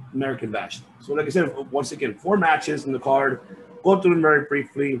American Bash. So like I said, once again, 4 matches in the card. Go through them very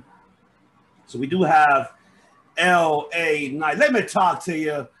briefly. So we do have L.A. Knight. Let me talk to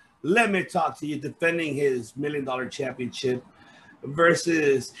you. Defending his $1 million championship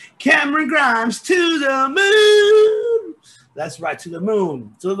versus Cameron Grimes to the moon. That's right, to the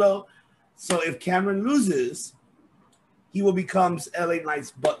moon. So if Cameron loses, he will become LA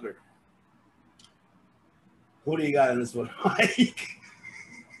Knight's butler. Who do you got in this one, Mike?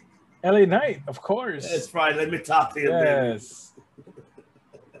 LA Knight, of course. That's right. Let me talk to you. Yes.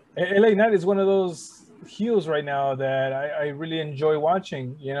 LA Knight is one of those heels right now that I really enjoy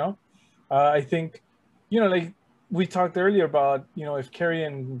watching, you know. I think, you know, like we talked earlier about, you know, if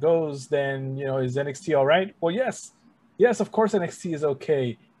Karrion goes, then, you know, is NXT all right? Well, yes. Yes, of course NXT is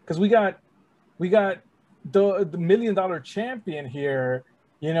okay. Because we got the $1 million champion here,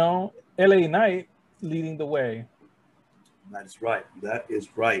 you know, LA Knight leading the way. That is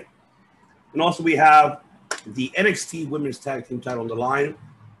right. And also we have the NXT Women's Tag Team title on the line,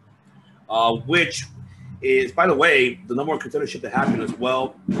 which is, by the way, the number one contendership that happened as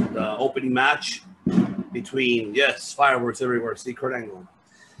well. The opening match between, yes, fireworks everywhere. See Kurt Angle.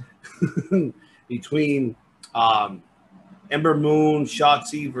 Between Ember Moon,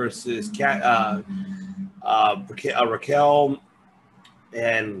 Shotzi versus Raquel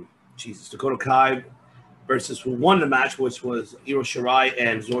and Dakota Kai versus who won the match, which was Io Shirai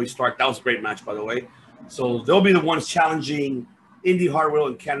and Zoe Stark. That was a great match, by the way. So they'll be the ones challenging Indy Hartwell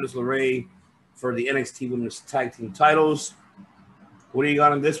and Candice LeRae for the NXT Women's Tag Team titles. What do you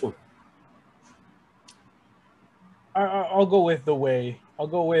got on this one? I'll go with the way. I'll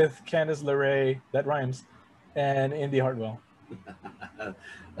go with Candice LeRae, that rhymes, and Indy Hartwell.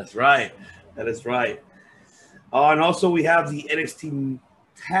 That's right. That is right. And also we have the NXT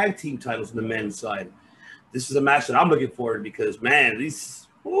Tag Team titles on the men's side. This is a match that I'm looking forward to because, man, it's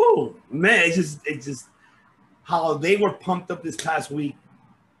just how they were pumped up this past week.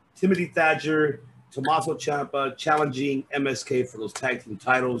 Timothy Thatcher, Tommaso Ciampa challenging MSK for those tag team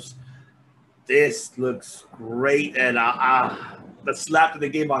titles. This looks great. And the slap that they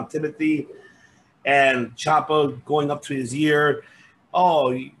gave on Timothy and Ciampa going up to his ear.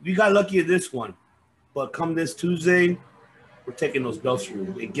 Oh, you got lucky at this one. But come this Tuesday, we're taking those belts from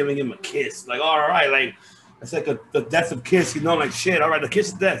you and giving him a kiss. Like, all right, like, it's like the death of Kiss, you know, like, shit, all right, the kiss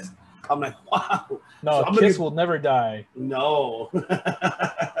is death. I'm like, wow. No, so Kiss will never die. No.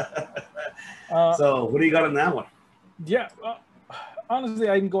 So what do you got on that one? Yeah, honestly,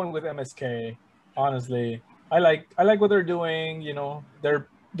 I'm going with MSK. Honestly, I like what they're doing. You know, they're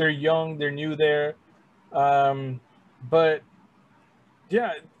young, they're new there, but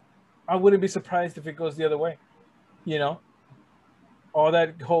yeah, I wouldn't be surprised if it goes the other way. You know, all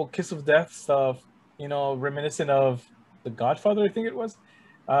that whole kiss of death stuff. You know, reminiscent of The Godfather, I think it was.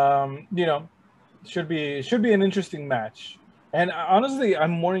 You know, should be an interesting match. And honestly, I'm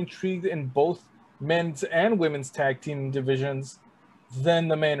more intrigued in both men's and women's tag team divisions than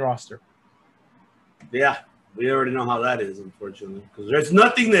the main roster. Yeah, we already know how that is, unfortunately, because there's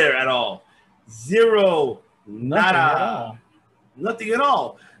nothing there at all. Zero, nada, nothing at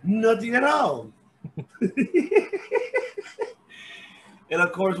all. And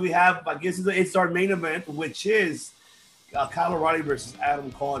of course, we have, I guess it's our main event, which is Kyle O'Reilly versus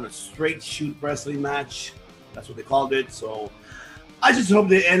Adam Cole in a straight shoot wrestling match. That's what they called it. So I just hope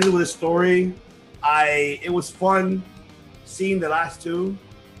they ended with a story. It was fun seeing the last two.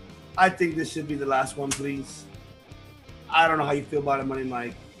 I think this should be the last one, please. I don't know how you feel about it, Money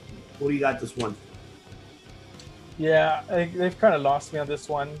Mike. What do you got this one? Yeah, they've kind of lost me on this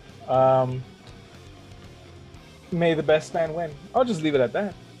one. May the best man win. I'll just leave it at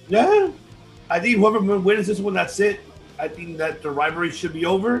that. Yeah. I think whoever wins this one, that's it. I think that the rivalry should be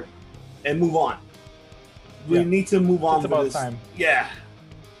over and move on. We need to move on. It's about time. Yeah.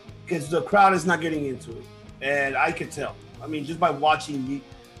 Because the crowd is not getting into it. And I could tell. I mean, just by watching,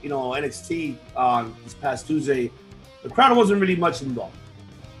 you know, NXT on this past Tuesday, the crowd wasn't really much involved.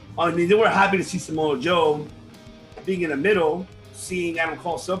 I mean, they were happy to see Samoa Joe being in the middle, seeing Adam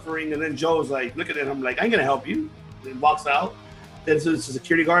Cole suffering, and then Joe's like looking at him like, I ain't gonna help you. And walks out. Then so the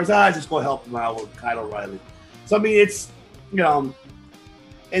security guards, just go help him out with Kyle O'Reilly. So I mean, it's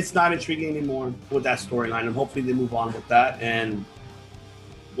it's not intriguing anymore with that storyline, and hopefully they move on with that, and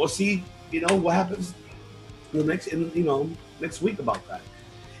we'll see, what happens next week about that.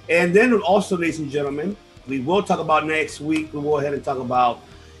 And then also, ladies and gentlemen, we will talk about next week. We'll go ahead and talk about.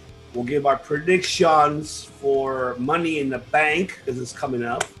 We'll give our predictions for Money in the Bank because it's coming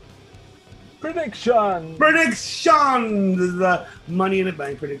up. Predictions! The Money in the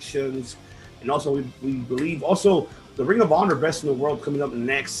Bank predictions. And also, we believe also the Ring of Honor Best in the World coming up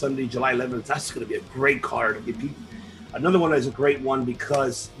next Sunday, July 11th. That's going to be a great card. Another one is a great one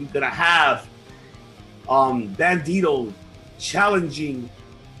because you're going to have Bandito challenging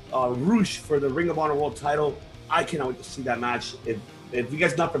Rush for the Ring of Honor World title. I cannot wait to see that match. If you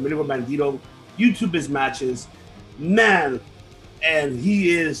guys are not familiar with Bandito, YouTube his matches, man, and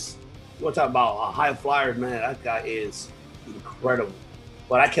he is, we'll talk about a high flyer, man. That guy is incredible.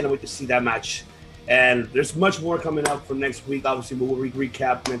 But I can't wait to see that match. And there's much more coming up for next week. Obviously, we'll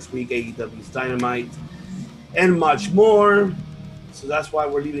recap next week, AEW's Dynamite, and much more. So that's why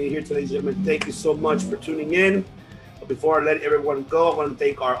we're leaving it here today, gentlemen. Thank you so much for tuning in. But before I let everyone go, I want to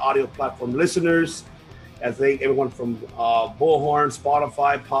thank our audio platform listeners. I thank everyone from Bullhorn,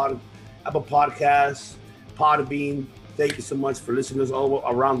 Spotify, Apple Podcasts, Podbean. Thank you so much for listeners all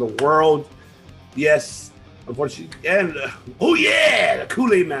around the world. Yes, unfortunately, and the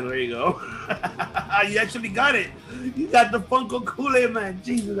Kool-Aid Man. There you go. You actually got it. You got the Funko Kool-Aid Man.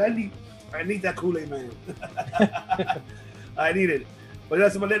 Jesus, I need that Kool-Aid Man. I need it. But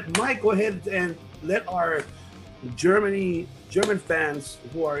that's I'm gonna let Mike go ahead and let our German fans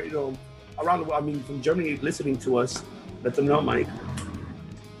who are around the world, from Germany listening to us, let them know, Mike.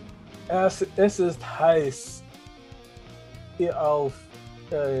 Es ist heiß hier auf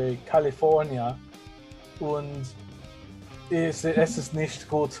California und es ist nicht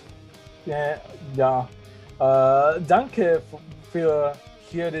gut. Ja. Danke für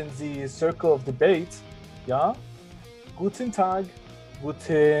hören Sie Circle of Debate. Ja. Guten Tag,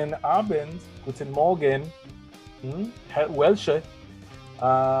 guten Abend, guten Morgen. Herr Welche.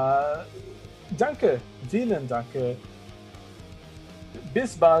 Danke, vielen Danke.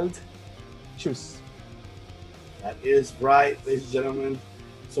 Bis bald. Tschüss. That is right, ladies and gentlemen.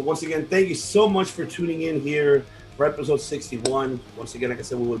 So once again, thank you so much for tuning in here for episode 61. Once again, like I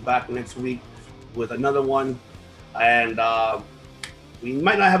said, we'll be back next week with another one. And we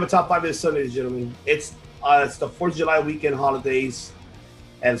might not have a top 5 this Sunday, ladies and gentlemen. It's the 4th of July weekend holidays.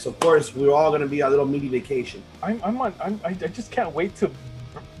 And so, of course, we're all going to be on a little mini vacation. I just can't wait to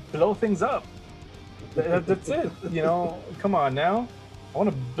blow things up. That's it. Come on now. I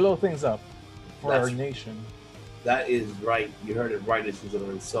want to blow things up for our nation. That is right. You heard it right, ladies and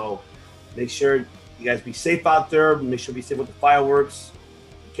gentlemen. So make sure you guys be safe out there. Make sure you be safe with the fireworks.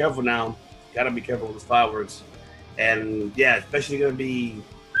 Be careful now. Got to be careful with the fireworks. And, yeah, especially going to be...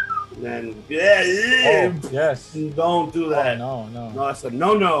 And yes. Don't do that. No, that's a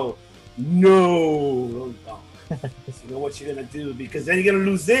no. You know what you're gonna do because then you're gonna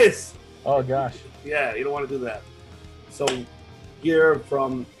lose this. Oh gosh. Yeah, you don't want to do that. So here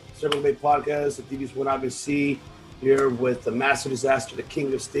from Circle of Debate Podcast, the TV's What I've See, here with the Master Disaster, the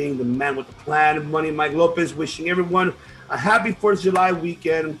King of Sting, the Man with the Plan, Money Mike Lopez, wishing everyone a happy 4th of July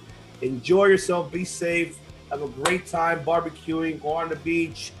weekend. Enjoy yourself, be safe, have a great time barbecuing, go on the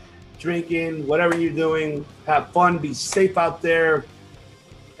beach, drinking, whatever you're doing, have fun, be safe out there.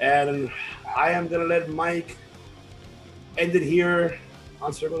 And I am going to let Mike end it here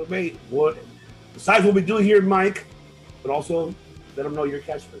on Circle of Debate. Besides what we do here, Mike, but also let them know your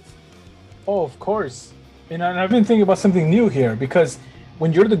catchphrase. Oh, of course. And I've been thinking about something new here because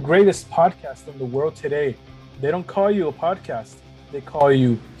when you're the greatest podcast in the world today, they don't call you a podcast. They call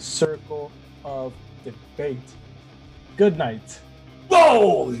you Circle of Debate. Good night.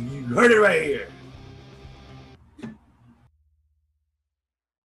 Whoa, you heard it right here.